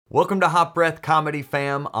Welcome to Hot Breath Comedy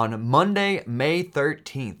Fam. On Monday, May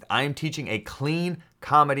 13th, I am teaching a clean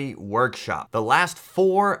comedy workshop. The last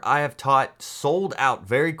 4 I have taught sold out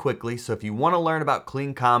very quickly, so if you want to learn about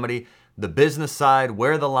clean comedy, the business side,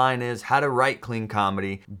 where the line is, how to write clean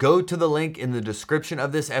comedy, go to the link in the description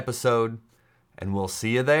of this episode, and we'll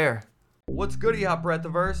see you there. What's goody, Hot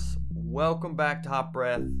Breathiverse? Welcome back to Hot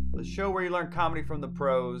Breath, the show where you learn comedy from the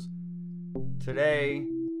pros. Today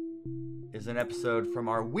is an episode from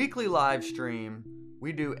our weekly live stream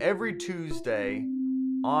we do every Tuesday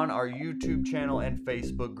on our YouTube channel and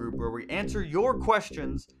Facebook group, where we answer your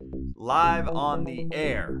questions live on the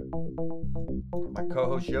air. My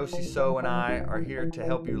co-host Yoshi So and I are here to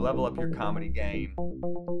help you level up your comedy game.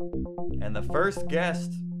 And the first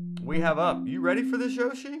guest we have up, you ready for this,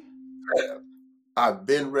 Yoshi? I've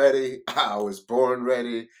been ready. I was born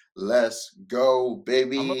ready. Let's go,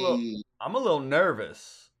 baby. I'm a little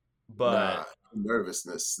nervous. But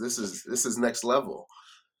nervousness. This is next level.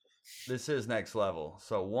 This is next level.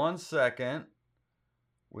 So 1 second.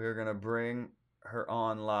 We're gonna bring her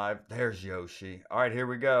on live. There's Yoshi. All right, here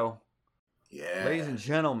we go. Yeah. Ladies and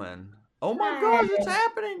gentlemen. Oh my gosh, it's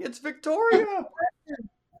happening. It's Victoria.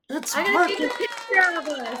 It's I'm gonna take a picture of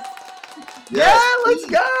us. Yeah, let's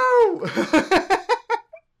go.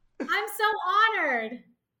 I'm so honored.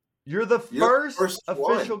 You're the first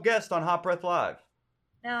official guest on Hot Breath Live.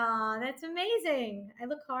 Oh, that's amazing. I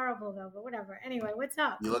look horrible though, but whatever. Anyway, what's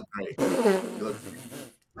up? You look great. You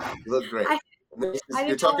look great.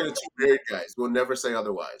 You're talking to 2 married guys. We'll never say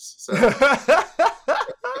otherwise. So.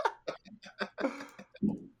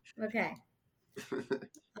 Okay.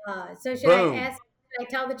 So should I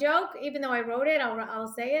tell the joke? Even though I wrote it,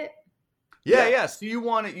 I'll say it. Yeah. So you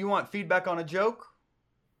want feedback on a joke?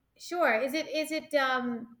 Sure. Is it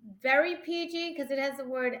very PG because it has the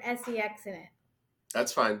word sex in it?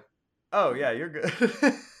 That's fine. Oh yeah, you're good.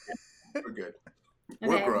 We're good.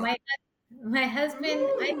 Okay. My husband.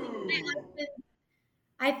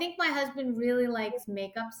 I think my husband really likes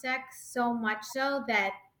makeup sex, so much so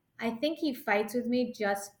that I think he fights with me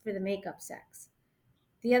just for the makeup sex.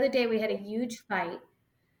 The other day we had a huge fight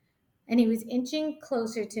and he was inching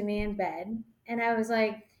closer to me in bed. And I was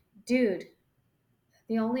like, dude,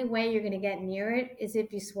 the only way you're going to get near it is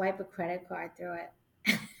if you swipe a credit card through it.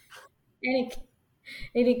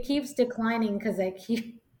 and it keeps declining because I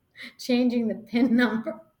keep changing the PIN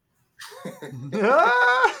number. 23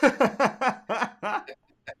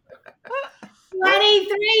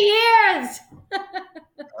 years.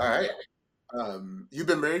 All right. You've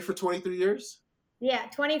been married for 23 years? Yeah,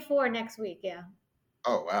 24 next week. Yeah.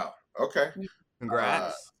 Oh, wow. Okay.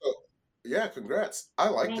 Congrats. Yeah, congrats. I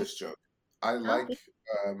like this joke. I like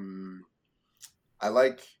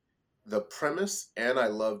the premise and I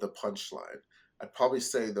love the punchline. I'd probably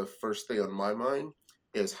say the first thing on my mind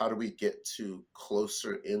is how do we get to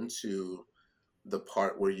closer into the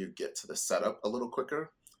part where you get to the setup a little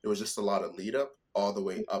quicker. It was just a lot of lead up all the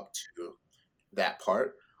way up to that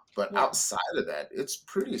part. But outside of that, it's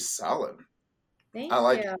pretty solid. Thank I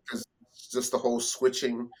like you. it because just the whole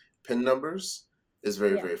switching PIN numbers is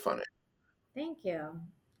very, very funny. Thank you.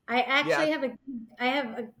 I actually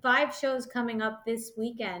have 5 shows coming up this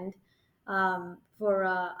weekend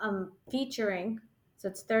for featuring. So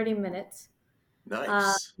it's 30 minutes.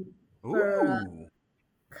 Nice. For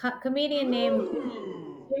comedian named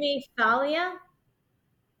Jimmy Fallon.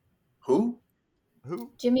 Who?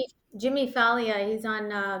 Jimmy Fallon. He's on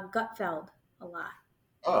Gutfeld a lot.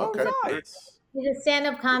 Oh, okay. Nice. He's a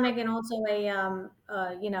stand-up comic and also a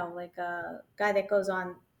like a guy that goes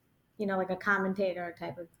on, like a commentary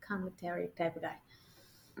type of guy.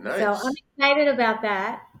 Nice. So I'm excited about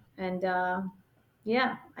that, and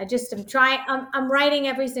I just am trying. I'm writing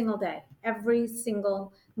every single day.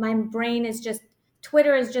 My brain is just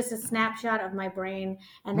Twitter is just a snapshot of my brain,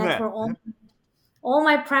 and that's where all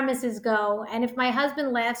my premises go. And if my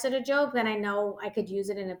husband laughs at a joke, then I know I could use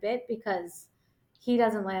it in a bit because he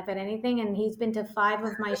doesn't laugh at anything, and he's been to 5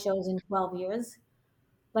 of my shows in 12 years.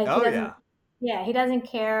 Like he doesn't. Yeah, he doesn't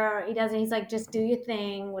care. He's like, just do your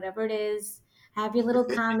thing, whatever it is. Have your little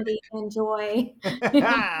comedy, enjoy.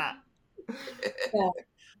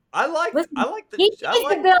 I like the. He pays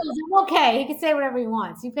the bills. I'm okay. He can say whatever he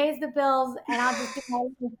wants. He pays the bills, and I'll just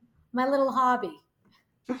do my little hobby.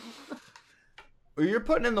 Well, you're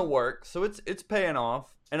putting in the work, so it's paying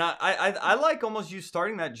off. And I like almost you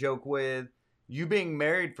starting that joke with you being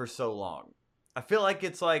married for so long. I feel like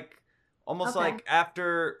it's like almost like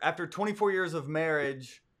after 24 years of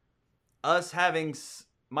marriage, us having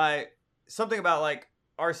something about like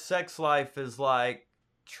our sex life is like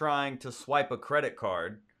trying to swipe a credit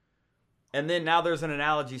card. And then now there's an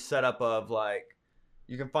analogy set up of like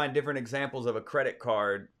you can find different examples of a credit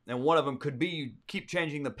card, and one of them could be you keep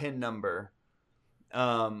changing the PIN number.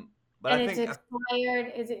 But And I it's think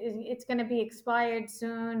expired. It's going to be expired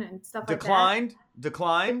soon and stuff like declined. that.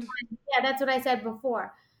 Yeah, that's what I said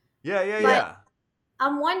before. Yeah, yeah, But yeah.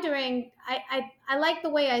 I'm wondering. I like the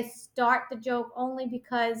way I start the joke only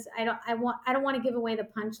because I don't want to give away the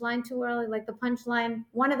punchline too early. Like the punchline,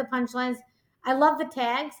 one of the punchlines. I love the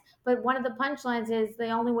tags, but one of the punchlines is the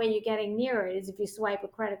only way you're getting near it is if you swipe a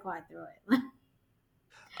credit card through it.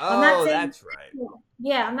 I'm not Oh, saying that's right.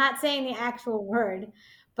 yeah, I'm not saying the actual word,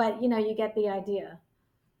 but you get the idea.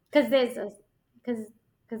 Because there's a because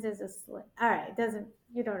there's a slit. All right, it doesn't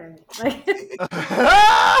you know what I mean?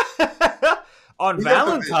 Like On We got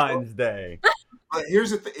the Valentine's Day. But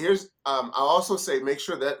here's the here's I'll also say make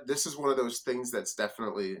sure that this is one of those things that's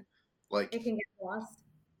definitely like it can get lost.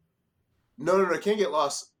 no, it can't get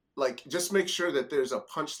lost. Like just make sure that there's a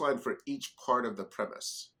punchline for each part of the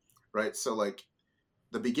premise, right? So like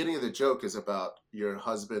the beginning of the joke is about your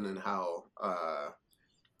husband and how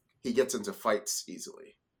he gets into fights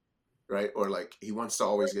easily, right? Or like he wants to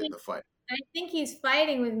always get in the fight. I think he's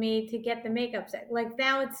fighting with me to get the makeup set. Like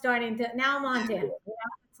now it's starting to now I'm on to him.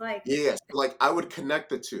 It's like Yes, like I would connect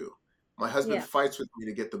the two. My husband yeah. fights with me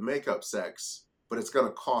to get the makeup sex, but it's going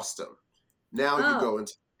to cost him. Now you go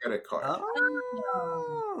into the credit card.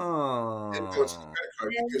 Oh. And go into the credit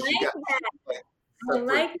card because you got I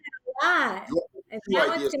like that a lot. And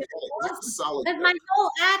now it's going to It's a solid. because my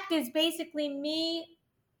whole act is basically me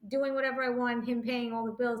doing whatever I want, him paying all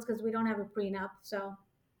the bills because we don't have a prenup. So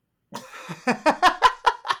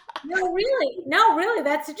no, really,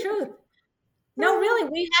 that's the truth. No, really,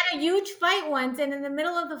 we had a huge fight once, and in the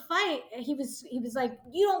middle of the fight, he was like,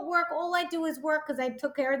 "You don't work. All I do is work because I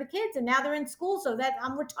took care of the kids, and now they're in school, so that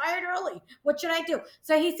I'm retired early. What should I do?"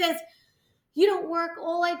 So he says, "You don't work.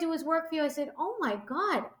 All I do is work for you." I said, "Oh my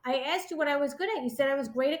God! I asked you what I was good at. You said I was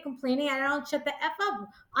great at complaining. I don't shut the f up.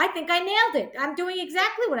 I think I nailed it. I'm doing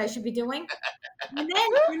exactly what I should be doing." And then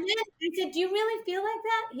I said, "Do you really feel like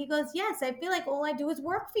that?" He goes, "Yes, I feel like all I do is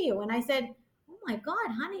work for you." And I said, "Oh my God,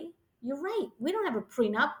 honey, you're right. We don't have a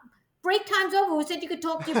prenup. Break time's over. Who said you could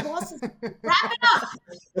talk to your bosses? Wrap it up."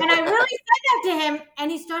 And I really said that to him, and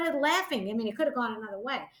he started laughing. I mean, it could have gone another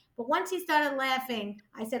way, but once he started laughing,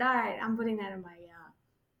 I said, "All right, I'm putting that in my."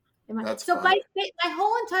 That's So funny. my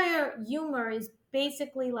whole entire humor is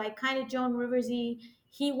basically like kind of Joan Riversy.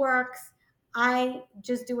 He works. I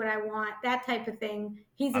just do what I want. That type of thing.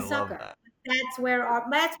 He's a I love sucker. that.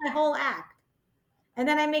 That's my whole act. And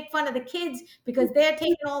then I make fun of the kids because they're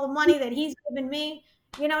taking all the money that he's giving me.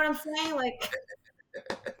 You know what I'm saying? Like,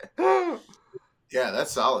 Yeah,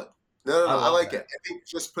 that's solid. No, I I love like that. it. I think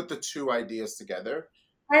just put the two ideas together.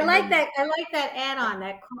 I And like then that. I like that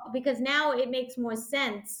add-on because now it makes more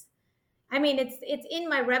sense. I mean, it's in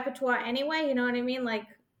my repertoire anyway. You know what I mean? Like,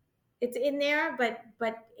 it's in there, but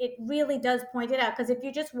it really does point it out because if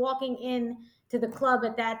you're just walking in to the club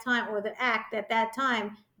at that time or the act at that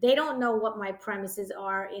time, they don't know what my premises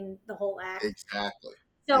are in the whole act. exactly.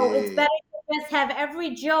 So Yeah, it's better to just have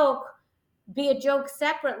every joke be a joke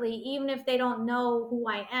separately, even if they don't know who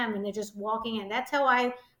I am and they're just walking in. That's how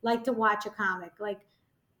I like to watch a comic. Like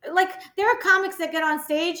there are comics that get on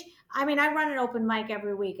stage. I mean, I run an open mic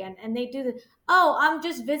every weekend and they do I'm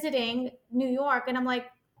just visiting New York. And I'm like,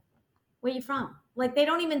 where you from? Like they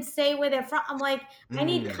don't even say where they're from. I'm like, I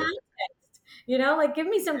need context, like give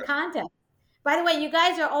me some context. By the way, you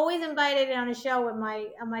guys are always invited on a show on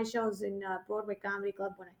my shows in Broadway Comedy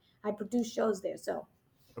Club when I produce shows there. So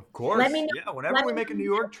Of course. let me know. Yeah, whenever we make a New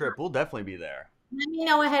York trip, we'll definitely be there. Let me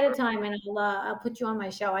know ahead of time, and I'll put you on my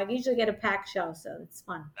show. I usually get a packed show, so it's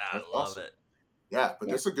fun. I That's love awesome. it. Yeah, but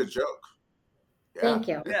this is a good joke. Yeah. Thank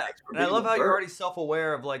you. Yeah, Thanks for and I being love a how you're bird. already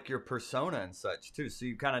self-aware of like your persona and such too, so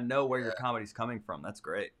you kind of know where your comedy's coming from. That's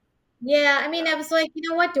great. Yeah, I mean, I was like, you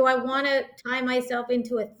know what? Do I want to tie myself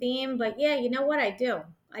into a theme? But yeah, you know what? I do,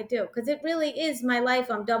 because it really is my life.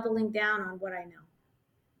 I'm doubling down on what I know.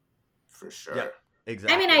 For sure. Yeah,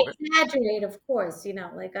 exactly. I mean, I exaggerate, of course.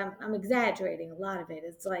 Like I'm exaggerating a lot of it.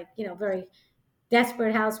 It's like very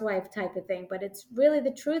Desperate Housewife type of thing, but it's really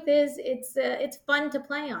the truth is it's fun to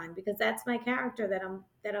play on because that's my character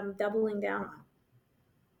that I'm doubling down on.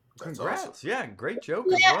 That's Congrats. awesome. Yeah, great joke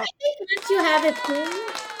Yeah, as well. I think once you have a theme,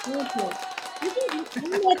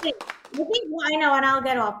 I think I know, and I'll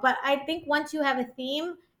get off. But I think once you have a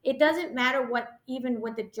theme, it doesn't matter what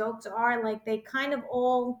the jokes are. Like they kind of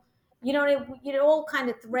all, it all kind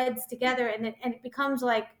of threads together, and it becomes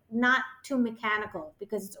like not too mechanical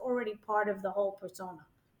because it's already part of the whole persona.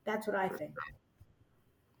 That's what I think.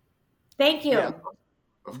 Thank you. Yeah.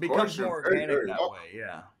 Of Becomes course, more you're very, organic very that welcome. way.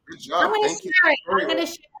 Yeah. Good I'm job. gonna Thank you, share it. Victoria,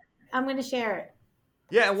 I'm gonna share it.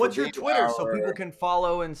 Yeah, and for what's your being Twitter so people our. can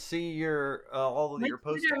follow and see your all that My you're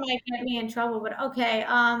Twitter posting? might get me in trouble, but okay.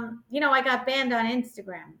 I got banned on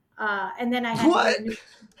Instagram, and then I had to get What? a new.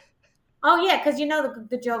 Oh yeah, because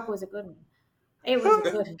the joke was a good one. It was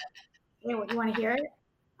a good one. You want to hear it?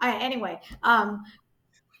 All right. Anyway, no,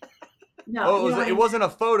 Oh, you don't want it to. wasn't a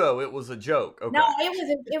photo. It was a joke. No, Okay.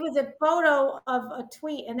 it was a photo of a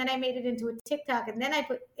tweet, and then I made it into a TikTok, and then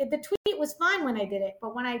the tweet was fine when I did it,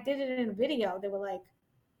 but when I did it in a video, they were like,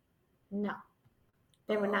 no,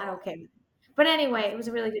 they were not okay with it. But anyway, it was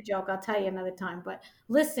a really good joke. I'll tell you another time. But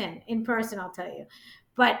listen, in person, I'll tell you.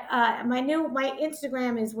 But my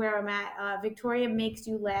Instagram is where I'm at. Victoria Makes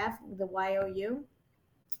You Laugh, the YOU,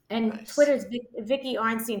 and Nice. Twitter's Vicky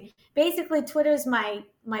Arnstein. Basically, Twitter's my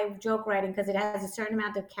joke writing because it has a certain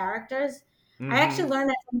amount of characters. I Mm-hmm. actually learned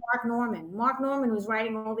that from Mark Norman. Mark Norman was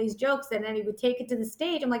writing all these jokes, and then he would take it to the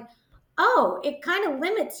stage. I'm like, oh, it kind of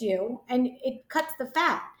limits you, and it cuts the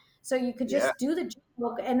fat. So you could Yeah, just do the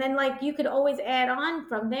joke, and then like you could always add on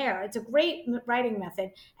from there. It's a great writing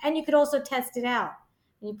method, and you could also test it out.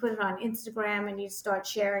 And you put it on Instagram, and you start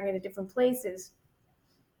sharing it at different places.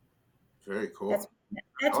 very That's cool.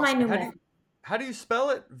 that's my Awesome. new How do you method. how do you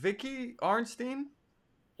spell it? Vicky Arnstein?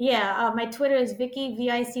 Yeah, my Twitter is Vicky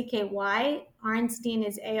Vicky. Arnstein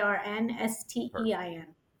is Arnstein.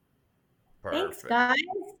 Thanks, Perfect. guys.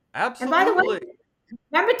 And by the way, Absolutely.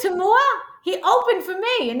 remember Tamua? He opened for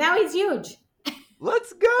me, and now he's huge.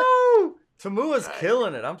 Let's go. Tamua's Nice.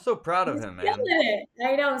 killing it. I'm so proud of He's him, killing man. it.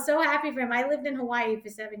 I know. I'm so happy for him. I lived in Hawaii for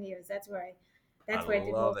 7 years. I That's where I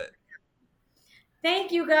did love most. it.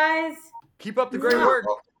 Thank you, guys. Keep up the You're great very Mwah. work.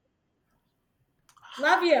 welcome.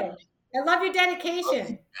 Love you. I love your Love you.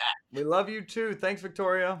 dedication. We love you too. Thanks,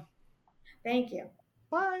 Victoria. Thank you.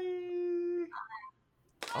 Bye.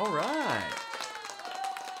 All right.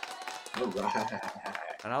 All right.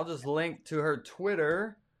 And I'll just link to her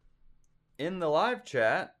Twitter in the live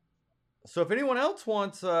chat. So if anyone else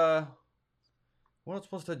wants to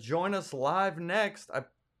join us live next, I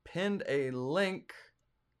pinned a link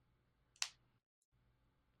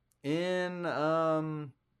in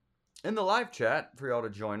the live chat for y'all to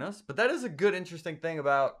join us. But that is a good interesting thing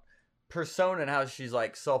about Persona and how she's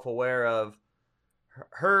like self-aware of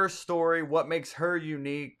her story, what makes her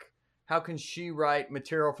unique. How can she write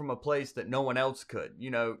material from a place that no one else could?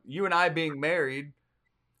 You and I being married,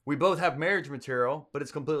 we both have marriage material, but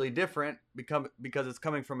it's completely different because it's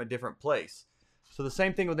coming from a different place. So the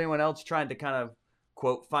same thing with anyone else trying to kind of,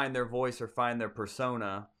 quote, find their voice or find their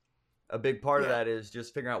persona. A big part of Yeah, that is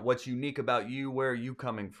just figuring out what's unique about you, where are you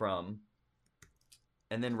coming from,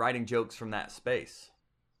 and then writing jokes from that space.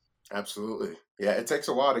 absolutely. Yeah, it takes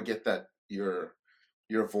a while to get that your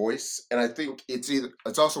voice, and I think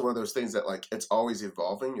it's also one of those things that like it's always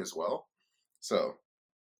evolving as well. So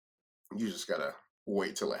you just gotta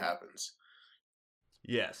wait till it happens.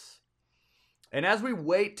 Yes. And as we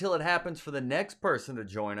wait till it happens for the next person to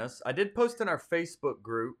join us, I did post in our Facebook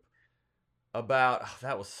group about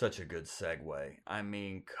that was such a good segue. I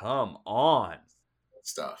mean, come on.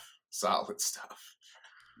 Stuff, solid stuff.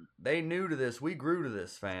 They new to this. We grew to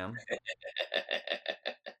this, fam.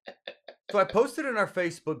 So I posted in our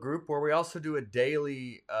Facebook group where we also do a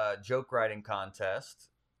daily joke writing contest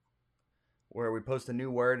where we post a new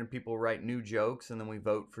word and people write new jokes and then we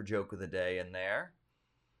vote for joke of the day in there.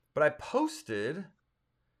 But I posted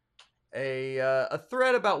a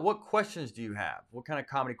thread about what questions do you have? What kind of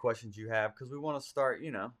comedy questions do you have? Because we want to start,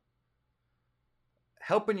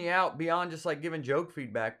 helping you out beyond just like giving joke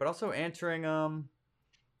feedback, but also answering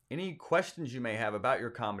any questions you may have about your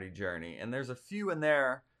comedy journey. And there's a few in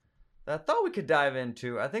there that I thought we could dive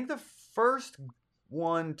into. I think the first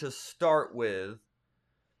one to start with,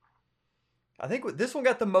 I think this one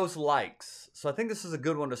got the most likes. So I think this is a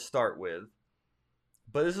good one to start with.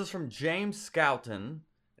 But this is from James Scouten. And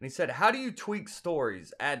he said, how do you tweak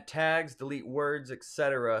stories, add tags, delete words,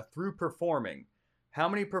 etc. through performing? How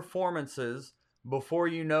many performances before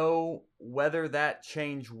you know whether that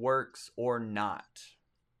change works or not?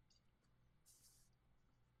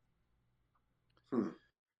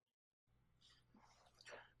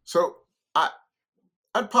 So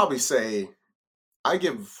I'd probably say I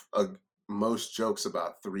give most jokes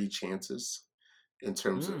about 3 chances in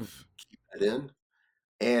terms of Mm. keeping it in,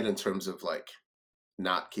 and in terms of like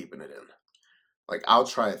not keeping it in. Like I'll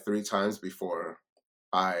try it 3 times before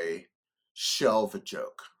I shelve a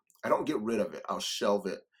joke. I don't get rid of it. I'll shelve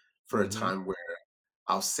it for a Mm-hmm. time where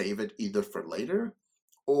I'll save it either for later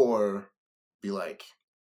or be like,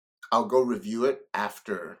 I'll go review it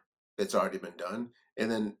after it's already been done. And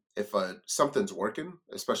then if something's working,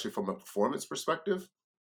 especially from a performance perspective,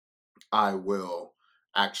 I will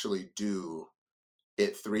actually do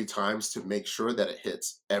it 3 times to make sure that it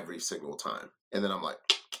hits every single time. And then I'm like,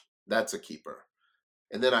 that's a keeper.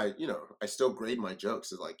 And then I still grade my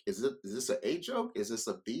jokes. It's like, is this an A joke? Is this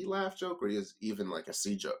a B laugh joke? Or is even like a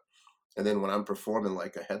C joke? And then when I'm performing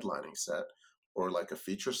like a headlining set or like a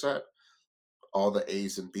feature set, all the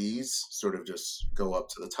A's and B's sort of just go up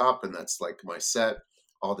to the top, and that's like my set.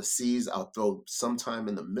 All the C's I'll throw sometime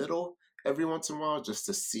in the middle every once in a while just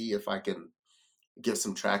to see if I can get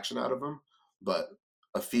some traction out of them. But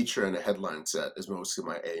a feature and a headline set is mostly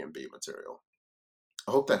my A and B material.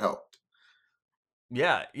 I hope that helped.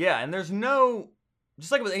 Yeah, yeah, and there's no,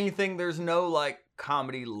 just like with anything, there's no like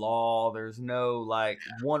comedy law. There's no like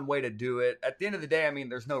one way to do it. At the end of the day, I mean,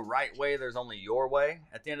 there's no right way. There's only your way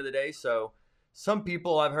at the end of the day. So some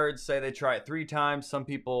people I've heard say they try it 3 times. Some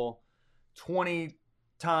people 20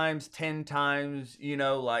 times, 10 times.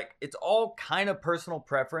 Like it's all kind of personal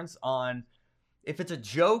preference on if it's a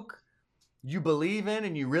joke you believe in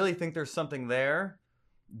and you really think there's something there,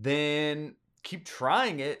 then keep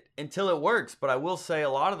trying it until it works. But I will say a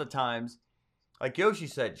lot of the times, like Yoshi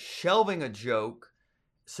said, shelving a joke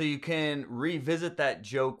so you can revisit that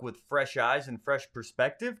joke with fresh eyes and fresh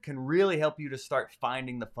perspective can really help you to start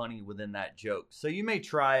finding the funny within that joke. So you may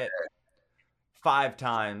try it 5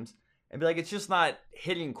 times and be like, it's just not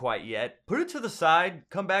hitting quite yet. Put it to the side,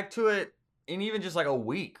 come back to it in even just like a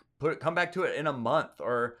week. Come back to it in a month,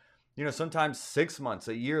 or sometimes 6 months,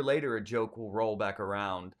 a year later, a joke will roll back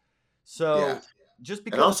around. So just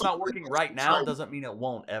because it's not working right now doesn't mean it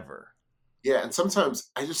won't ever. Yeah, and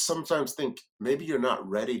I just sometimes think maybe you're not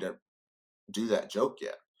ready to do that joke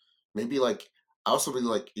yet. Maybe like I also believe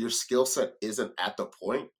like your skill set isn't at the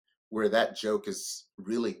point where that joke is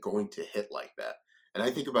really going to hit like that. And I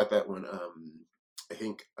think about that when I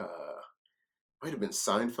think might have been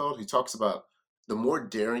Seinfeld. He talks about the more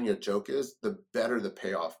daring your joke is, the better the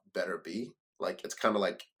payoff better be. Like it's kind of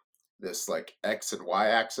like this like X and Y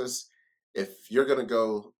axis. If you're gonna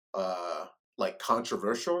go like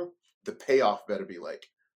controversial, the payoff better be like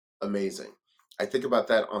amazing. I think about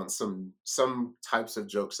that on some types of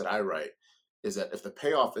jokes that I write, is that if the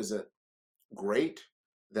payoff isn't great,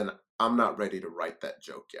 then I'm not ready to write that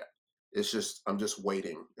joke yet. It's just I'm just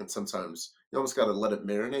waiting, and sometimes you almost got to let it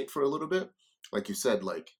marinate for a little bit, like you said,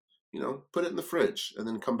 like put it in the fridge and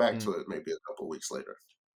then come back to it maybe a couple weeks later.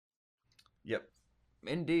 Yep,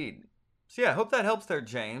 indeed. So yeah, I hope that helps there,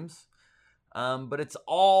 James. But it's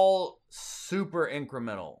all super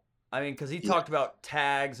incremental. I mean, because he talked about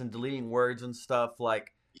tags and deleting words and stuff.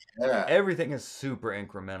 Like, everything is super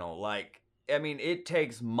incremental. Like, I mean, it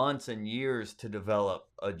takes months and years to develop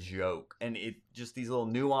a joke, and it just these little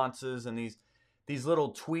nuances and these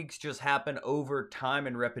little tweaks just happen over time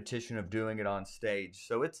and repetition of doing it on stage.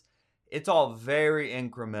 So it's all very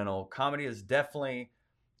incremental. Comedy is definitely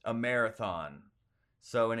a marathon.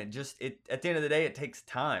 So, and it at the end of the day, it takes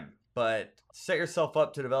time. But set yourself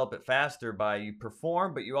up to develop it faster by you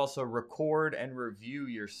perform, but you also record and review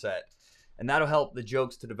your set. And that'll help the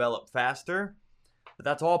jokes to develop faster. But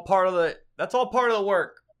that's all part of the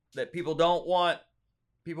work that people don't want.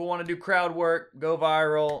 People want to do crowd work, go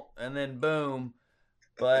viral, and then boom.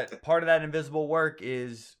 But part of that invisible work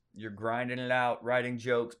is you're grinding it out, writing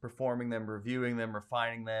jokes, performing them, reviewing them,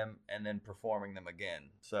 refining them, and then performing them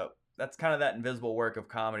again. So that's kind of that invisible work of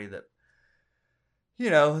comedy that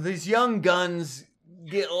these young guns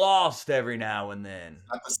get lost every now and then.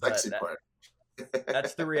 Not the sexy part.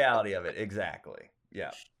 That's the reality of it. Exactly. Yeah.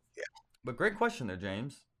 Yeah. But great question there,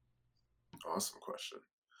 James. Awesome question.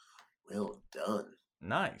 Well done.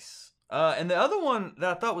 Nice. And the other one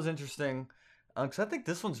that I thought was interesting, because I think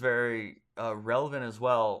this one's very relevant as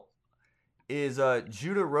well, is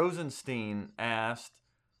Judah Rosenstein asked,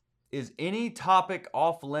 is any topic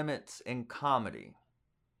off limits in comedy?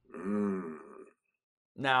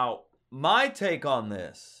 Now, my take on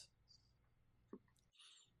this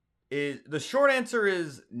is the short answer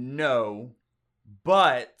is no,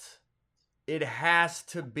 but it has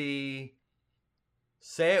to be,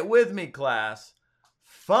 say it with me, class,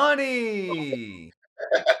 funny.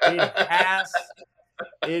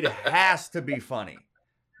 It has to be funny.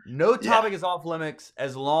 No topic is off limits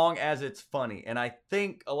as long as it's funny. And I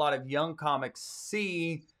think a lot of young comics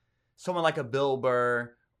see someone like a Bill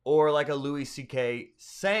Burr or like a Louis C.K.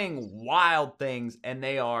 saying wild things, and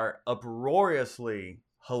they are uproariously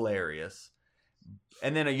hilarious.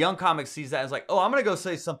 And then a young comic sees that and is like, oh, I'm going to go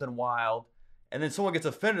say something wild. And then someone gets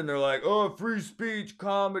offended and they're like, oh, free speech,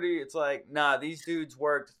 comedy. It's like, nah, these dudes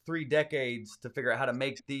worked 3 decades to figure out how to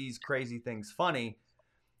make these crazy things funny.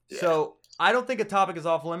 Yeah. So I don't think a topic is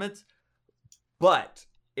off limits, but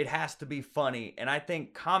it has to be funny. And I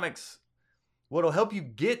think comics what'll help you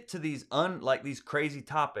get to these like these crazy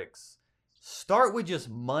topics. Start with just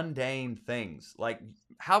mundane things. Like,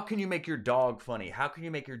 how can you make your dog funny? How can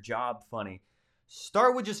you make your job funny?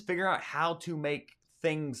 Start with just figuring out how to make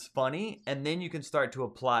things funny, and then you can start to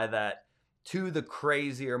apply that to the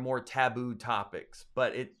crazier, more taboo topics.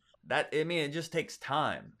 But it just takes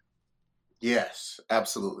time. Yes,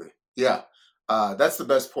 absolutely. Yeah. That's the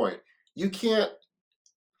best point. You can't,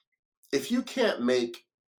 if you can't make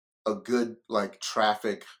a good like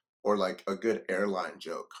traffic or like a good airline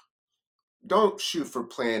joke, don't shoot for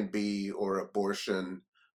plan B or abortion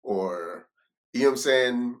or, you know what I'm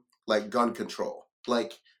saying? Like gun control.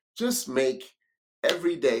 Like just make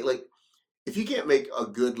every day, like if you can't make a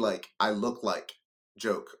good, like, I look like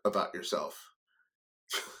joke about yourself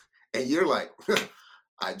and you're like,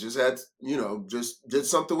 I just had, just did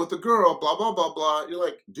something with a girl, blah, blah, blah, blah. You're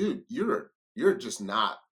like, dude, you're just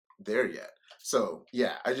not there yet. So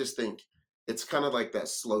yeah, I just think it's kind of like that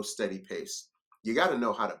slow, steady pace. You got to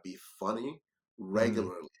know how to be funny Mhm.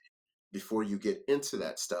 regularly before you get into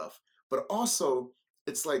that stuff. But also,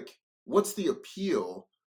 it's like, what's the appeal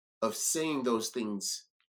of saying those things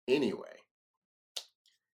anyway?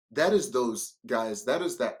 That is those guys, that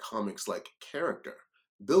is that comics like character.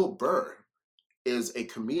 Bill Burr is a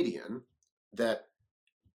comedian that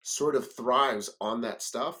sort of thrives on that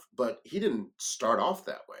stuff, but he didn't start off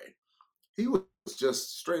that way. He was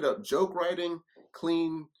just straight up joke writing,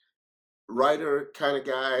 clean writer kind of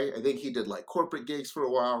guy. I think he did like corporate gigs for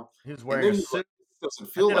a while. He was And wearing then a he's like, suit. this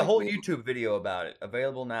doesn't I feel did a like whole me. YouTube video about it,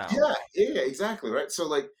 available now. Yeah, yeah, exactly. Right. So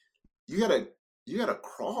like you gotta you gotta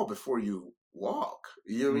crawl before you walk.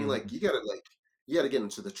 You know what I mean? Like Mhm. you gotta get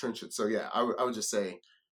into the trenches. So yeah, I would just say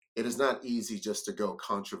it is not easy just to go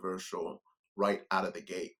controversial right out of the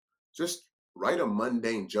gate. Just write a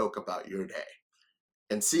mundane joke about your day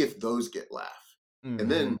and see if those get laugh.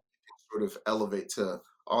 And then Mhm. you can sort of elevate to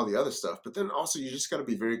all the other stuff. But then also you just got to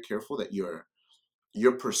be very careful that your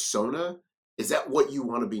persona, is that what you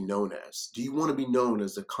want to be known as? Do you want to be known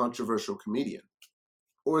as a controversial comedian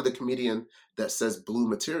or the comedian that says blue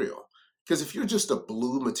material? Because if you're just a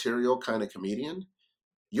blue material kind of comedian,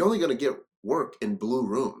 you're only going to get work in blue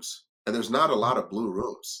rooms. And there's not a lot of blue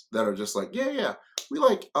rooms that are just like, yeah, yeah, we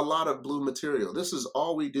like a lot of blue material. This is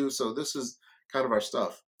all we do. So this is kind of our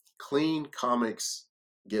stuff. Clean comics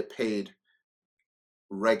get paid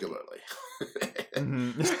regularly.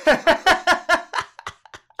 Mhm.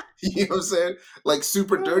 You know what I'm saying? Like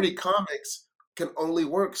super dirty comics can only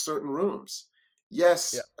work certain rooms. Yeah.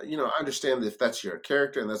 Yes, I understand if that's your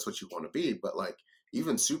character and that's what you want to be, but like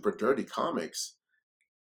even super dirty comics,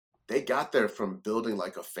 they got there from building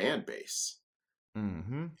like a fan base.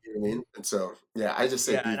 Mhm. You know what I mean? And so, yeah, I just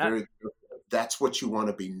say Yeah, be and I very careful. That's what you want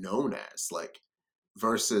to be known as, like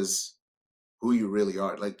versus who you really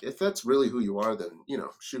are. Like if that's really who you are, then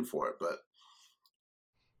shoot for it. But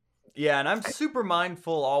yeah, and I'm I, super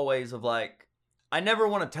mindful always of like I never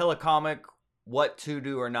want to tell a comic what to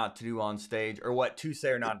do or not to do on stage or what to say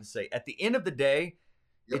or not to say. At the end of the day,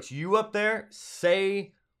 yep, it's you up there.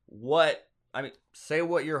 Say what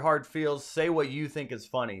your heart feels, say what you think is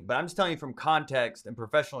funny. But I'm just telling you from context and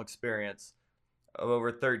professional experience of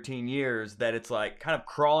over 13 years that it's like kind of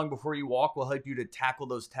crawling before you walk will help you to tackle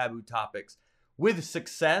those taboo topics with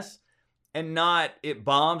success and not it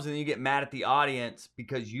bombs and then you get mad at the audience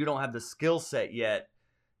because you don't have the skill set yet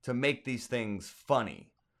to make these things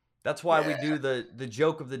funny. That's why we yeah, do the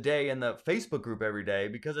joke of the day in the Facebook group every day,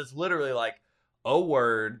 because it's literally like a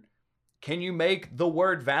word. Can you make the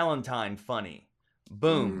word Valentine funny?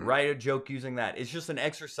 Boom, mm, write a joke using that. It's just an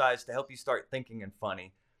exercise to help you start thinking and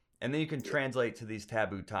funny. And then you can yep, translate to these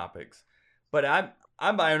taboo topics. But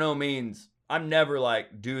I'm by no means, I'm never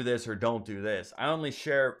like do this or don't do this. I only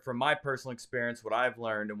share from my personal experience what I've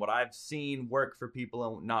learned and what I've seen work for people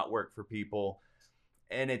and not work for people.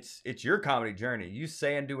 And it's your comedy journey. You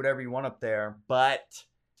say and do whatever you want up there, but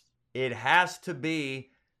it has to be,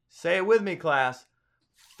 say it with me, class,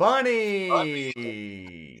 funny.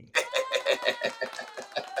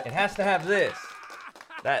 It has to have this.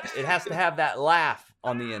 That it has to have that laugh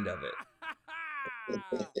on the end of it.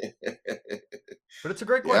 But it's a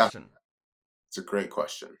great yeah, question. it's a great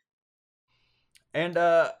question. And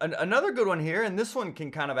another good one here, and this one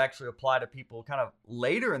can kind of actually apply to people kind of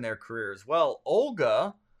later in their career as well.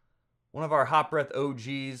 Olga, one of our Hot Breath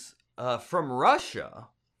OGs from Russia,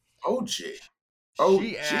 OG, she OG.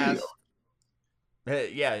 asked,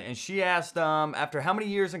 yeah, and she asked, after how many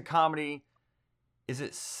years in comedy is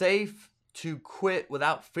it safe to quit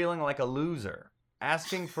without feeling like a loser?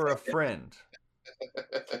 Asking for a friend.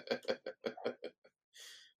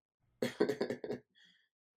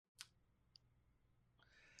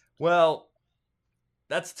 Well,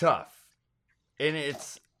 that's tough. And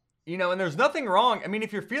it's, and there's nothing wrong. I mean,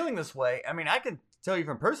 if you're feeling this way, I mean, I can tell you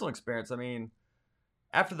from personal experience. I mean,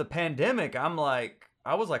 after the pandemic, I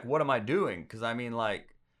was like, what am I doing? Because I mean,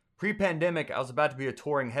 like, pre-pandemic, I was about to be a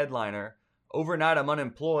touring headliner. Overnight, I'm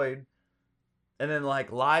unemployed. And then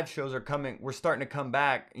like live shows we're starting to come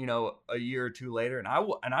back, a year or two later. And I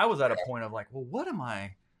was at a point of like, well,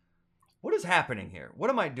 what is happening here? What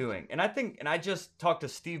am I doing? And I just talked to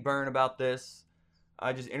Steve Byrne about this.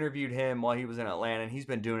 I just interviewed him while he was in Atlanta, and he's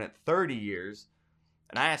been doing it 30 years.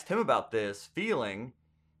 And I asked him about this feeling,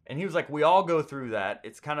 and he was like, we all go through that.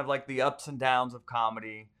 It's kind of like the ups and downs of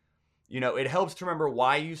comedy. It helps to remember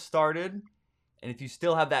why you started. And if you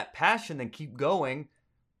still have that passion, then keep going.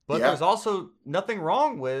 But there's also nothing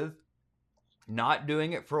wrong with not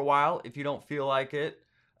doing it for a while if you don't feel like it.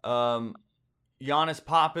 Giannis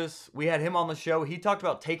Pappas, we had him on the show. He talked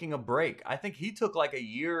about taking a break. I think he took like a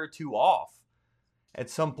year or two off at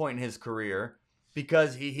some point in his career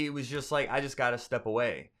because he was just like, I just got to step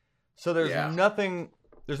away. So there's nothing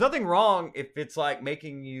wrong if it's like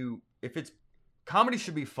comedy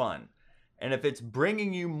should be fun. And if it's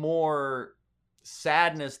bringing you more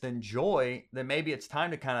sadness than joy, then maybe it's time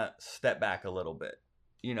to kind of step back a little bit,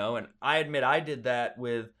 and I admit I did that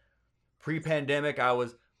with pre-pandemic. I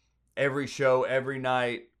was every show, every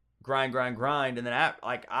night, grind. And then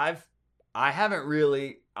I haven't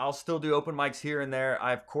really, I'll still do open mics here and there.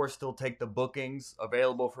 I of course still take the bookings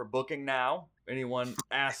available for booking now, anyone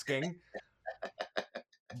asking,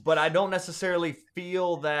 but I don't necessarily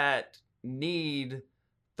feel that need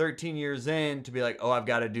 13 years in to be like, oh, I've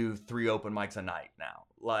got to do 3 open mics a night now.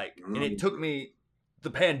 Like, and it took me the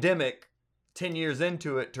pandemic 10 years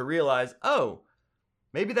into it to realize, oh,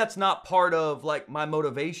 maybe that's not part of like my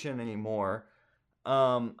motivation anymore.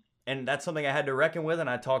 And that's something I had to reckon with. And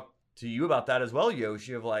I talked to you about that as well,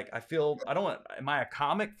 Yoshi, of like, am I a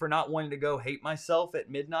comic for not wanting to go hate myself at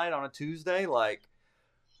midnight on a Tuesday? Like,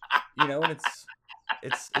 and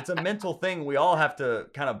it's a mental thing we all have to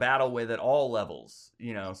kind of battle with at all levels,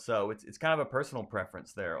 so it's kind of a personal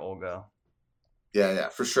preference there, Olga. Yeah,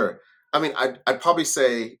 for sure. I mean, I'd probably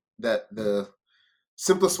say that the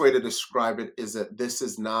simplest way to describe it is that this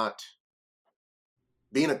is not,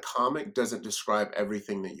 being a comic doesn't describe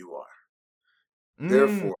everything that you are.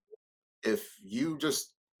 Therefore, if you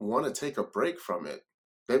just want to take a break from it,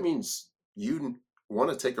 that means you want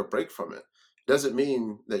to take a break from it. Doesn't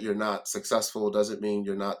mean that you're not successful, doesn't mean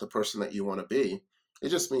you're not the person that you want to be. It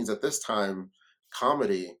just means at this time,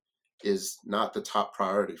 comedy is not the top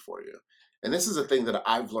priority for you. And this is a thing that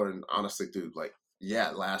I've learned, honestly, dude, like,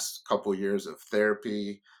 last couple of years of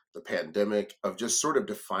therapy, the pandemic, of just sort of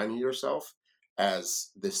defining yourself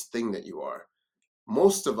as this thing that you are.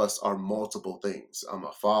 Most of us are multiple things. I'm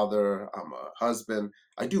a father, I'm a husband,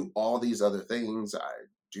 I do all these other things, I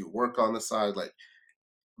do work on the side, like,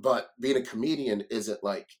 but being a comedian isn't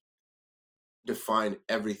like define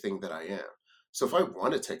everything that I am. So if I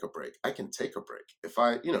want to take a break, I can take a break. If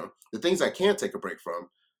the things I can't take a break from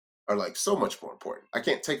are like so much more important. I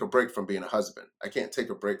can't take a break from being a husband. I can't take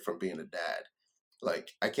a break from being a dad.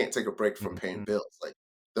 Like, I can't take a break from paying bills. Like,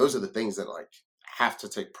 those are the things that like have to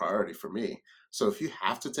take priority for me. So if you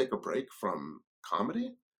have to take a break from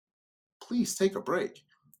comedy, please take a break.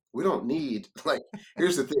 We don't need, like,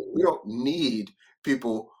 here's the thing, we don't need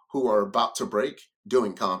people who are about to break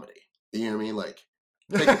doing comedy. You know what I mean? Like,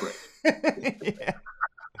 take a break.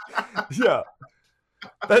 Yeah.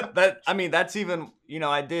 That I mean, that's even,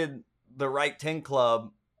 I did the Right 10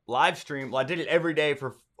 Club live stream. Well, I did it every day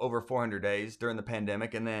for over 400 days during the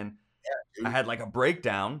pandemic. And then I had like a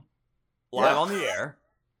breakdown live on the air.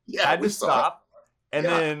 Yeah. I had to stop. And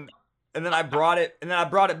then I brought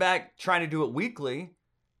it back trying to do it weekly.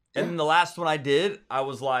 And then the last one I did, I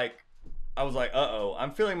was like, uh-oh,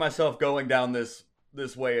 I'm feeling myself going down this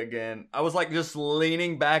way again. I was like just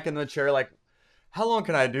leaning back in the chair, like, how long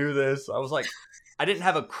can I do this? I was like, I didn't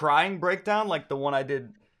have a crying breakdown like the one I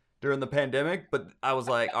did during the pandemic, but I was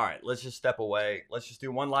like, all right, let's just step away. Let's just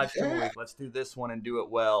do one live stream a week. Let's do this one and do it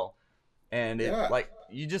well. And it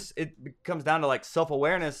comes down to like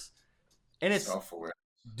self-awareness, and it's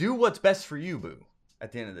do what's best for you, boo,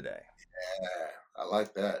 at the end of the day. Yeah, I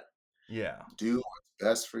like that. Yeah. Do what's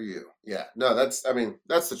best for you. Yeah. No, that's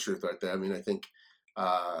the truth right there. I mean, I think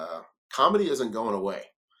comedy isn't going away.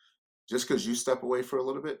 Just because you step away for a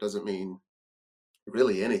little bit doesn't mean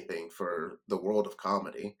really anything for the world of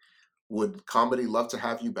comedy. Would comedy love to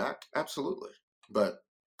have you back? Absolutely. But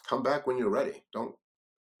come back when you're ready.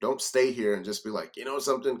 Don't stay here and just be like,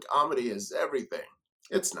 something, comedy is everything.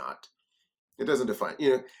 It's not. It doesn't define.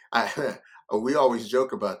 I we always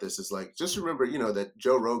joke about this. It's like, just remember, that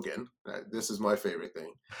Joe Rogan. This is my favorite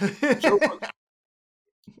thing. Joe Rogan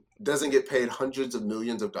doesn't get paid hundreds of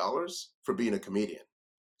millions of dollars for being a comedian.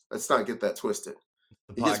 Let's not get that twisted.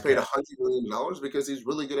 The He gets paid podcast. $100 million because he's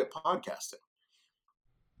really good at podcasting.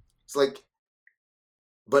 It's like,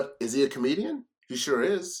 but is he a comedian? He sure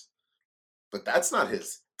is. But that's not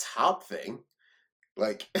his top thing.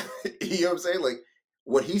 Like, you know what I'm saying? Like,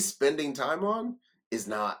 what he's spending time on is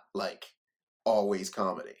not like always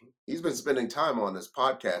comedy. He's been spending time on this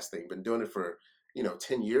podcast thing, been doing it for,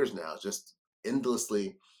 10 years now, just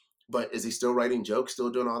endlessly. But is he still writing jokes, still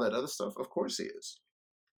doing all that other stuff? Of course he is.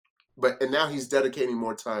 And now he's dedicating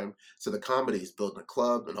more time to the comedy. He's building a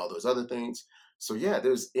club and all those other things. So yeah,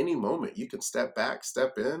 there's any moment you can step back,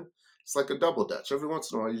 step in. It's like a double dutch. Every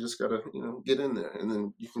once in a while, you just gotta, get in there, and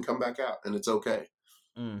then you can come back out, and it's okay.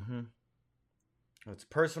 Mm-hmm. It's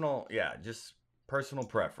personal, just personal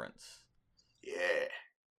preference. Yeah.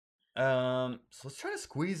 So let's try to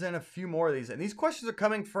squeeze in a few more of these. And these questions are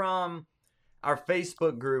coming from our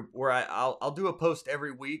Facebook group, where I'll do a post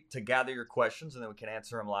every week to gather your questions, and then we can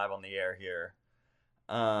answer them live on the air here.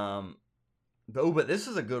 But this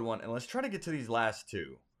is a good one, and let's try to get to these last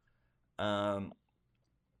two.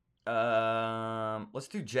 Let's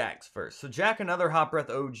do Jack's first. So Jack, another Hot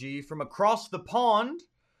Breath OG from across the pond.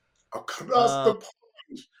 Across the pond.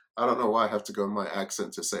 I don't know why I have to go in my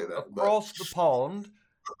accent to say that. Across the pond.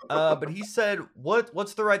 But he said,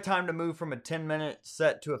 what's the right time to move from a 10-minute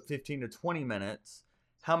set to a 15 to 20 minutes?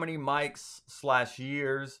 How many mics /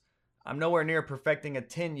 years? I'm nowhere near perfecting a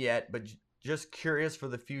 10 yet, but just curious for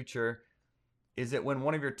the future. Is it when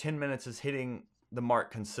one of your 10 minutes is hitting the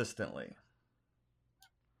mark consistently?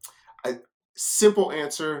 Simple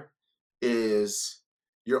answer is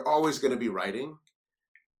you're always going to be writing.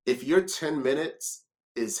 If your 10 minutes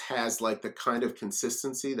has like the kind of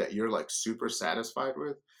consistency that you're like super satisfied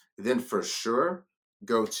with, then for sure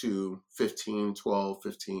go to 15, 12,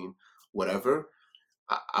 15, whatever.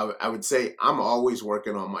 I would say I'm always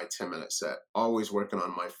working on my 10-minute set, always working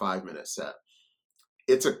on my 5-minute set.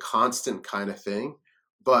 It's a constant kind of thing.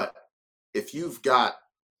 But if you've got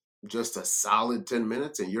just a solid 10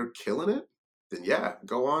 minutes and you're killing it, then yeah,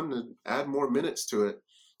 go on and add more minutes to it.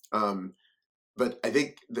 But I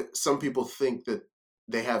think that some people think that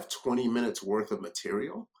they have 20 minutes worth of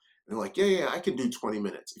material. And they're like, yeah, I can do 20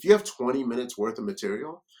 minutes. If you have 20 minutes worth of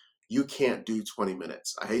material, you can't do 20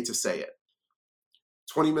 minutes. I hate to say it.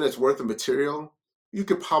 20 minutes worth of material, you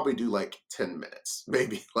could probably do like 10 minutes,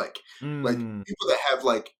 maybe. Like people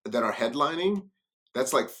that are headlining,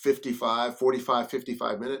 that's like 45,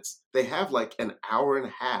 55 minutes. They have like an hour and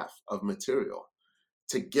a half of material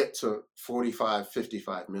to get to 45,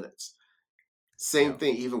 55 minutes. Same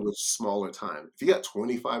thing, even with smaller time. If you got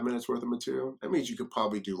 25 minutes worth of material, that means you could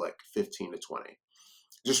probably do like 15 to 20.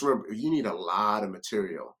 Just remember, you need a lot of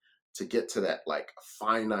material to get to that like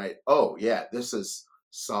finite, oh yeah, this is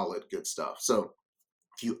solid, good stuff. So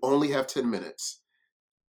if you only have 10 minutes,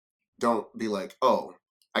 don't be like, oh,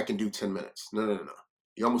 I can do 10 minutes. No.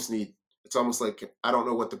 You almost need, it's almost like, I don't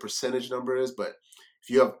know what the percentage number is, but if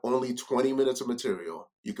you have only 20 minutes of material,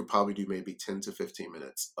 you could probably do maybe 10 to 15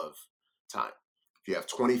 minutes of time. If you have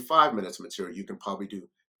 25 minutes of material, you can probably do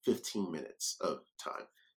 15 minutes of time.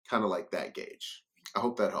 Kind of like that gauge. I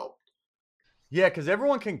hope that helped. Yeah, because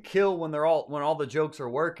everyone can kill when all the jokes are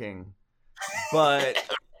working, but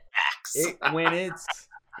when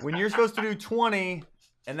you're supposed to do 20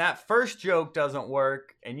 and that first joke doesn't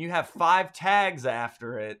work and you have 5 tags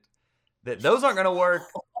after it, those aren't going to work.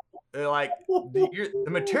 They're like the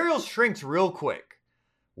material shrinks real quick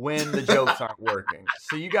when the jokes aren't working.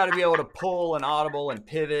 So you got to be able to pull and audible and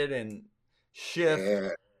pivot and shift.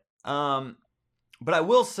 Yeah. But I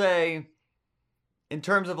will say, in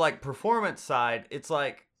terms of like performance side, it's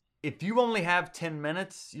like if you only have 10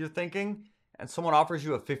 minutes, you're thinking, and someone offers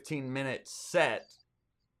you a 15-minute set,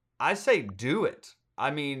 I say do it.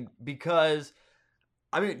 I mean, because,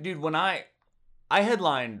 dude, when I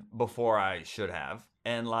headlined before I should have,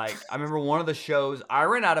 and like, I remember one of the shows, I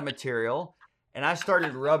ran out of material, and I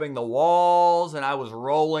started rubbing the walls, and I was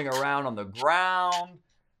rolling around on the ground.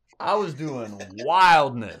 I was doing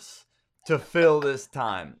wildness to fill this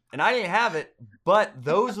time. And I didn't have it, but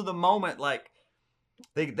those are the moment, like,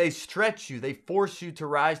 they stretch you. They force you to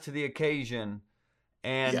rise to the occasion.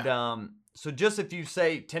 And so just if you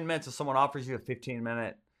say 10 minutes if someone offers you a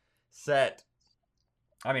 15-minute set,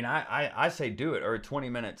 I mean, I say do it, or a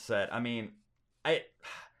 20-minute set. I mean,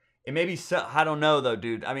 it may be, I don't know though,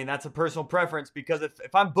 dude. I mean, that's a personal preference, because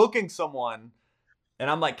if I'm booking someone and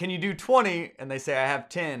I'm like, can you do 20? And they say I have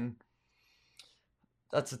 10.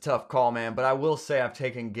 That's a tough call, man. But I will say I've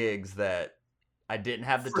taken gigs that I didn't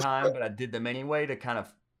have the For time, sure. but I did them anyway to kind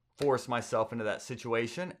of force myself into that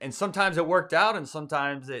situation. And sometimes it worked out and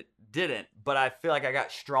sometimes it didn't. But I feel like I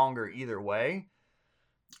got stronger either way.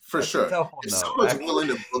 For That's a sure. tough one, If though. someone's willing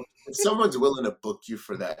to book, if someone's willing to book you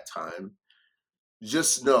for that time,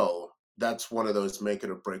 just know that's one of those make it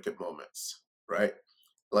or break it moments, right?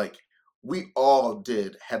 Like we all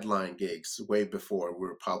did headline gigs way before we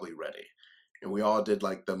were probably ready. And we all did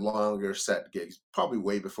like the longer set gigs probably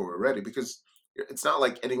way before we were ready because it's not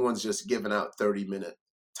like anyone's just giving out 30-minute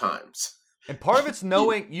times. And part of it's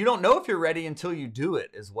knowing you don't know if you're ready until you do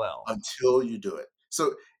it as well. Until you do it.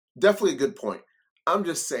 So definitely a good point. I'm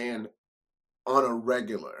just saying on a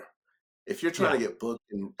regular, if you're trying to get booked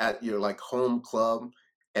at your like home club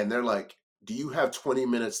and they're like, do you have 20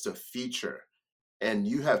 minutes to feature? And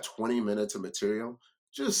you have 20 minutes of material,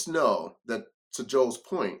 just know that to Joel's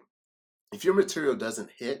point, if your material doesn't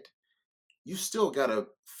hit, you still got to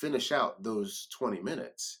finish out those 20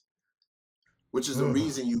 minutes, which is the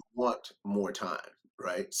reason you want more time,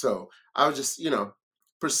 right? So I would just,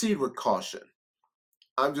 proceed with caution.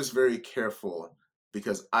 I'm just very careful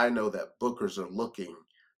because I know that bookers are looking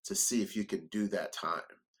to see if you can do that time.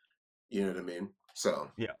 You know what I mean? So,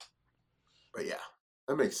 Yeah. but yeah,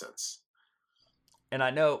 that makes sense. And I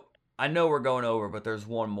know we're going over, but there's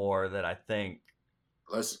one more that I think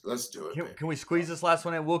Let's do it. Can we squeeze this last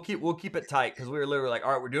one in? We'll keep it tight because we were literally like,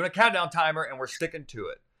 all right, we're doing a countdown timer and we're sticking to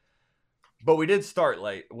it. But we did start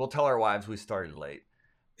late. We'll tell our wives we started late,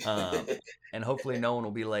 and hopefully no one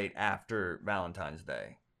will be late after Valentine's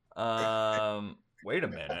Day. Wait a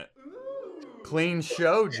minute. Clean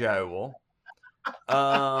show, Joel.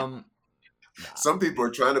 Some people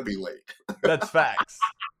are trying to be late. That's facts.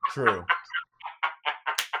 True.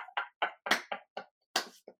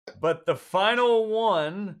 But the final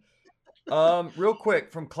one, real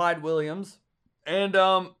quick, from Clyde Williams. And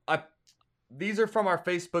these are from our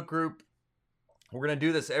Facebook group. We're going to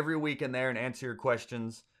do this every week in there and answer your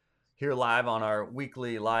questions here live on our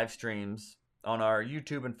weekly live streams on our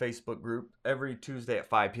YouTube and Facebook group every Tuesday at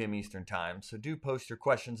 5 p.m. Eastern Time. So do post your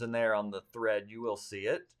questions in there on the thread. You will see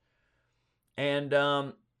it. And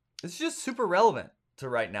it's just super relevant to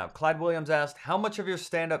right now. Clyde Williams asked, how much of your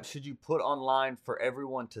stand-up should you put online for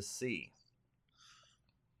everyone to see?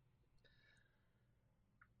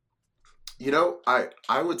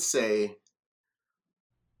 I would say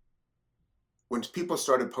when people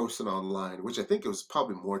started posting online, which I think it was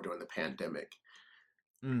probably more during the pandemic,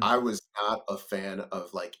 I was not a fan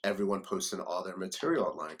of like everyone posting all their material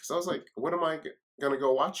online because I was like, what am I going to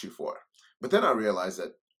go watch you for? But then I realized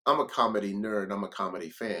that I'm a comedy nerd. I'm a comedy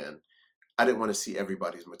fan. I didn't want to see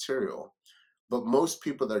everybody's material. But most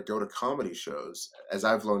people that go to comedy shows, as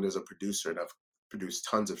I've learned as a producer, and I've produced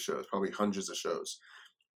tons of shows, probably hundreds of shows,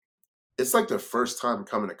 it's like their first time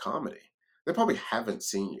coming to comedy. They probably haven't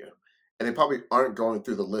seen you. And they probably aren't going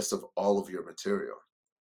through the list of all of your material.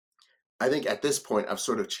 I think at this point, I've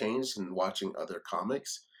sort of changed in watching other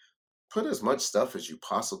comics. Put as much stuff as you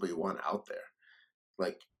possibly want out there.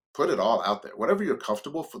 Like, put it all out there. Whatever you're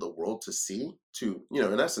comfortable for the world to see,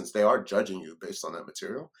 in essence, they are judging you based on that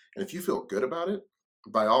material. And if you feel good about it,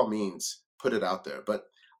 by all means, put it out there. But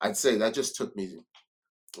I'd say that just took me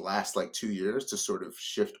the last like 2 years to sort of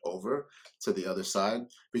shift over to the other side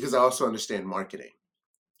because I also understand marketing.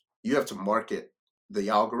 You have to market the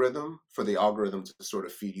algorithm for the algorithm to sort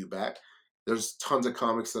of feed you back. There's tons of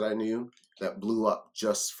comics that I knew that blew up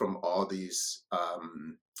just from all these,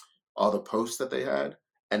 all the posts that they had,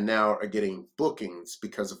 and now are getting bookings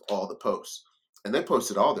because of all the posts. And they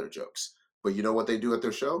posted all their jokes. But you know what they do at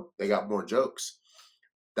their show? They got more jokes.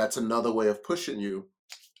 That's another way of pushing you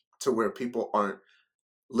to where people aren't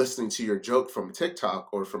listening to your joke from TikTok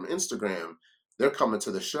or from Instagram. They're coming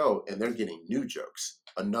to the show and they're getting new jokes.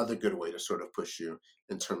 Another good way to sort of push you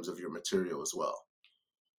in terms of your material as well.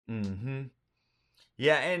 Mm-hmm.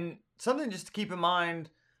 Yeah, and something just to keep in mind,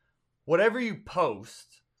 whatever you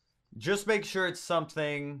post, just make sure it's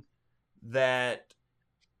something that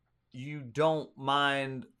you don't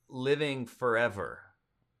mind living forever.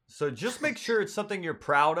 So just make sure it's something you're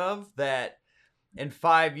proud of, that in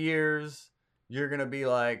 5 years you're going to be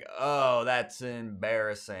like, oh, that's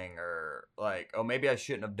embarrassing, or like, oh, maybe I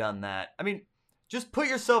shouldn't have done that. I mean, just put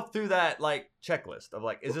yourself through that like checklist of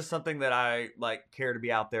like, is this something that I like care to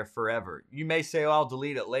be out there forever? You may say, oh, I'll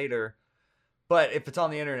delete it later. But if it's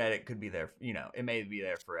on the internet, it could be there. It may be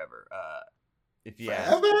there forever. If you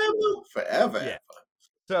Forever. Yeah.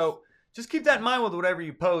 So just keep that in mind with whatever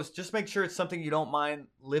you post. Just make sure it's something you don't mind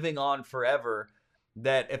living on forever.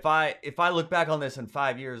 That if I look back on this in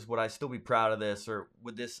 5 years, would I still be proud of this, or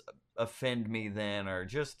would this offend me then, or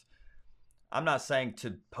just, I'm not saying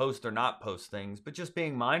to post or not post things, but just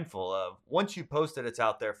being mindful of once you post it, it's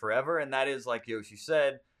out there forever. And that is, like Yoshi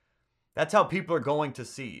said, that's how people are going to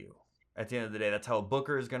see you. At the end of the day, that's how a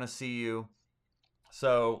booker is going to see you.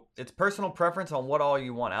 So it's personal preference on what all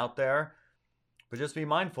you want out there, but just be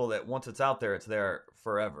mindful that once it's out there, it's there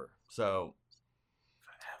forever. So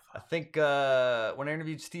I think when I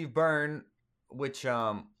interviewed Steve Byrne, which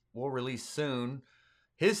we'll release soon,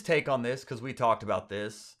 his take on this, because we talked about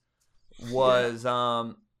this, was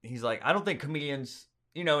he's like, I don't think comedians,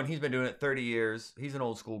 and he's been doing it 30 years. He's an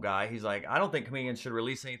old school guy. He's like, I don't think comedians should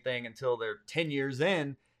release anything until they're 10 years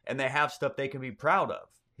in and they have stuff they can be proud of.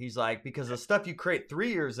 He's like, because the stuff you create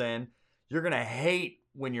 3 years in, you're going to hate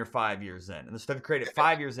when you're 5 years in. And the stuff you created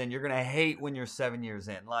 5 years in, you're going to hate when you're 7 years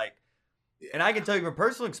in. Like, and I can tell you from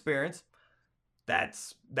personal experience,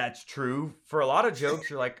 that's true for a lot of jokes.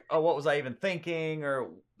 You're like, oh, what was I even thinking? Or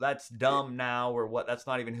that's dumb now, or what? That's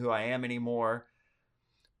not even who I am anymore.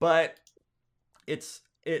 But it's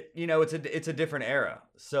a different era.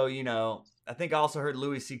 So, I think I also heard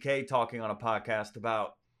Louis C.K. talking on a podcast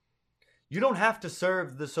about, you don't have to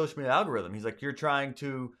serve the social media algorithm. He's like, you're trying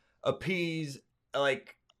to appease,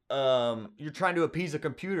 you're trying to appease a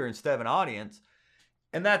computer instead of an audience.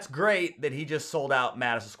 And that's great that he just sold out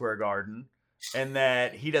Madison Square Garden and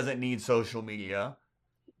that he doesn't need social media.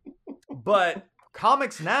 But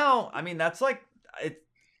comics now, I mean, that's like,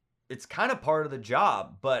 it's kind of part of the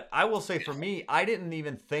job. But I will say for me, I didn't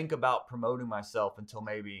even think about promoting myself until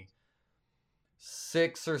maybe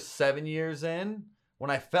 6 or 7 years in, when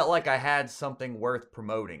I felt like I had something worth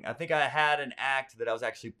promoting. I think I had an act that I was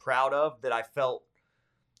actually proud of, that I felt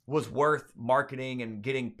was worth marketing and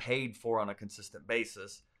getting paid for on a consistent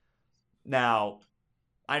basis. Now,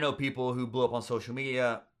 I know people who blew up on social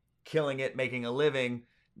media, killing it, making a living,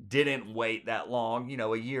 didn't wait that long.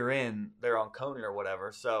 A year in, they're on Conan or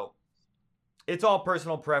whatever. So it's all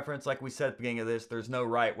personal preference. Like we said at the beginning of this, there's no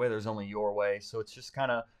right way, there's only your way. So it's just kind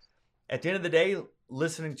of, at the end of the day,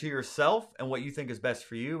 listening to yourself and what you think is best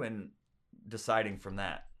for you and deciding from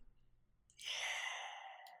that.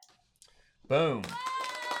 Boom.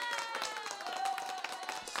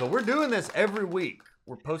 So we're doing this every week.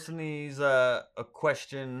 We're posting these a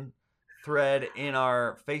question thread in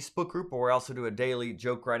our Facebook group, but we're also do a daily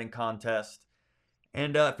joke writing contest.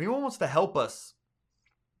 And if anyone wants to help us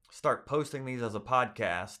start posting these as a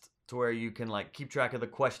podcast to where you can keep track of the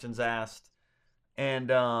questions asked and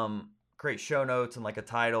create show notes and a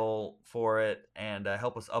title for it and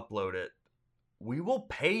help us upload it, we will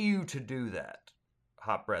pay you to do that.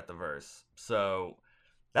 Hot Breath the Verse. So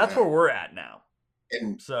that's where we're at now.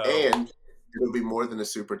 And it'll be more than a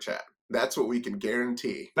super chat. That's what we can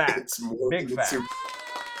guarantee. Facts. It's more Big than facts.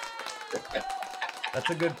 That's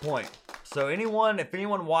a good point. So if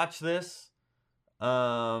anyone watched this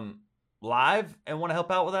live and want to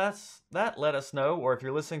help out with us, let us know. Or if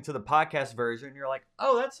you're listening to the podcast version, you're like,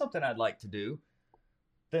 oh, that's something I'd like to do,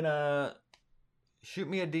 then shoot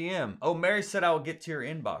me a DM. Oh, Mary said I will get to your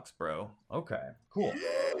inbox, bro. Okay, cool.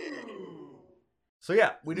 So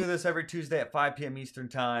yeah, we do this every Tuesday at 5 p.m. Eastern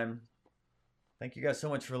time. Thank you guys so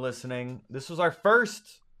much for listening. This was our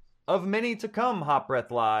first of many to come Hot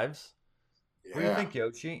Breath Lives. Yeah. What do you think,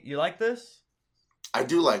 Yoshi? You like this? I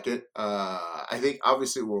do like it. I think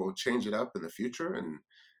obviously we'll change it up in the future and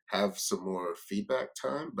have some more feedback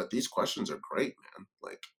time. But these questions are great, man.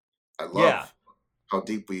 I love how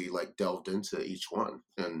deep we delved into each one.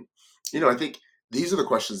 And, I think these are the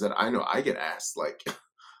questions that I know I get asked,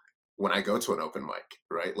 when I go to an open mic,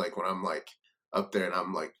 right? When I'm up there and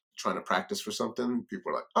I'm trying to practice for something,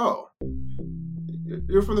 people are like, oh,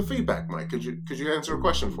 you're from the feedback mic. Could you answer a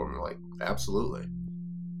question for me? Absolutely.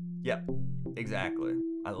 Yep, exactly.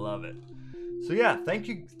 I love it. So yeah, thank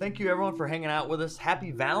you everyone for hanging out with us.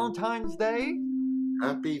 Happy Valentine's Day.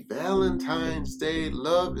 Happy Valentine's Day.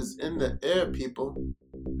 Love is in the air, people.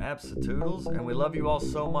 Absolutely. And we love you all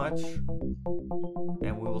so much.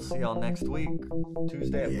 And we will see y'all next week,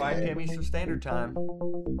 Tuesday at 5 p.m. Eastern Standard Time.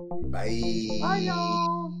 Bye. Bye,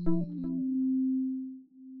 y'all.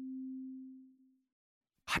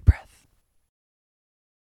 Hot Breath.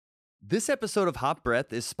 This episode of Hot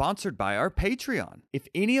Breath is sponsored by our Patreon. If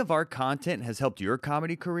any of our content has helped your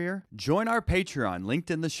comedy career, join our Patreon linked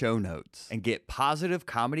in the show notes and get positive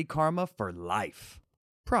comedy karma for life.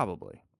 Probably.